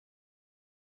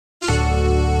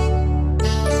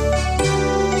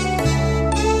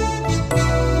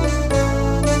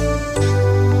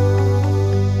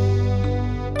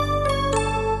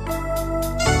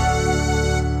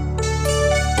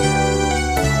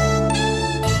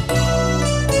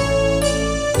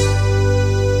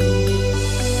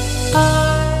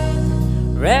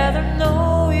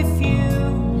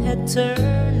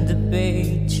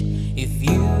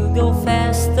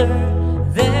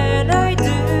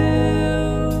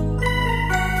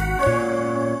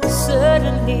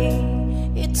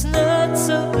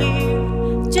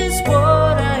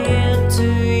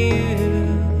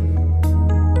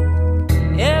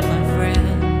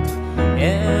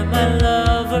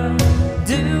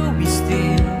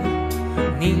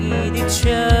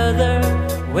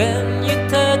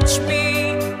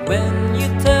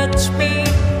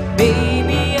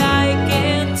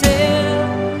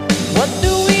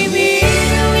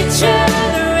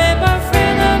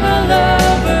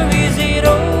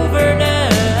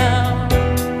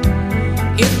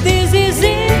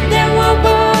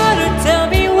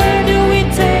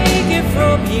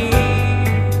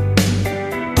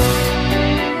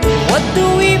do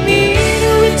we mean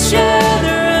to each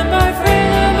other? Am I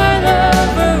friend, am I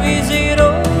lover? Is it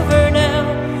over now?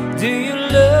 Do you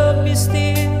love me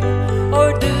still,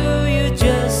 or do you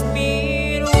just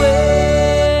mean well?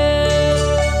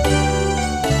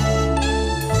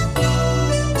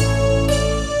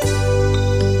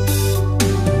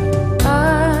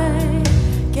 I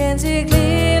can see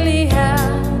clearly how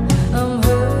I'm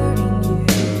hurting you.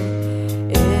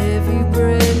 Every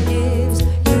breath gives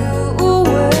you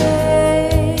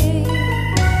away.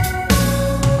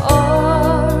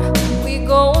 Are we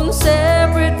go on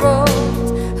separate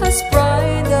roads? Has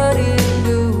pride got in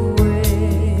the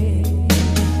way?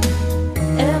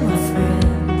 Am I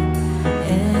friend?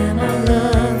 Am I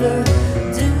lover?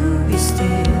 Do we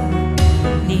still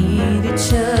need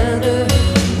each other?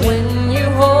 When you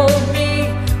hold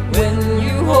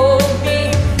me,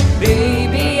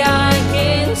 baby, I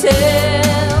can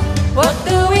tell. What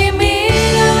do we mean to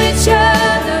each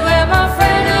other? Am I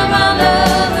friend, am I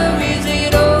lover? Is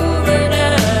it over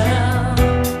now?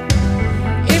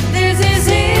 If this is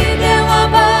it, then what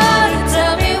about it?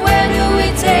 Tell me, where do we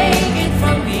take it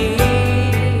from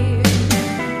here?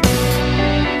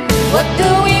 What do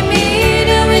we mean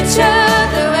to each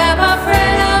other? Am I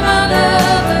friend, am I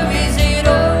lover? Is it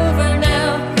over now?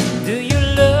 Do you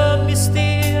love me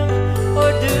still,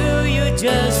 or do you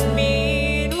just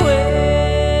mean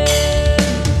well?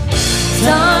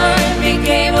 Time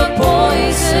became a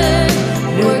poison,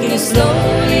 working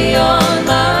slowly on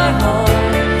my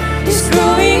heart,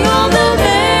 destroying all the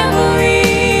memories.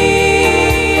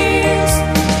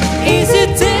 Is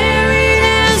it tearing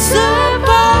us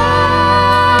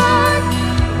apart?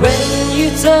 When you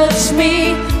touch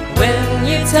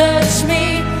me,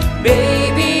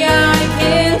 baby, I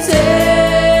can tell.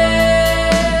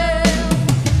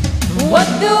 What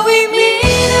do we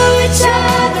mean to each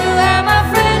other? Am I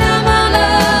friend, am I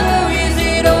lover? Is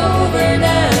it over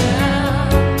now?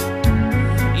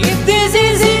 If this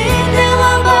is it, then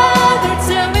why bother?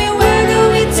 Tell me, where do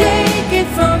we take it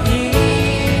from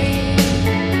here?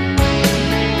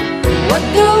 What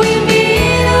do we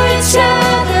mean to each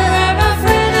other? Am I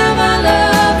friend, am I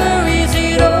lover? Is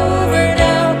it over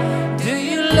now? Do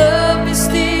you love me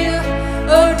still,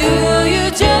 or do you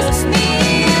just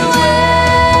mean well?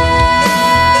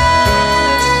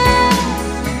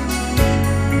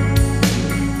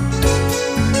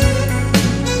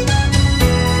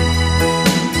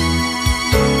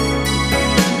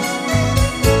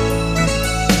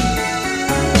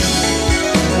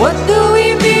 What do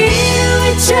we mean to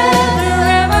each other?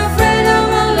 Am I friend,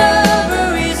 am I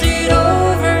lover? Is it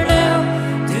over now?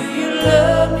 Do you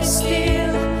love me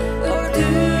still, or do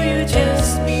you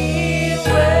just mean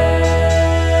well?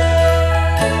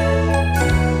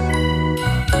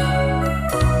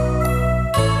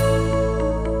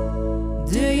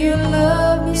 Do you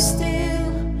love me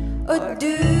still, or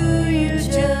do you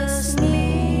just mean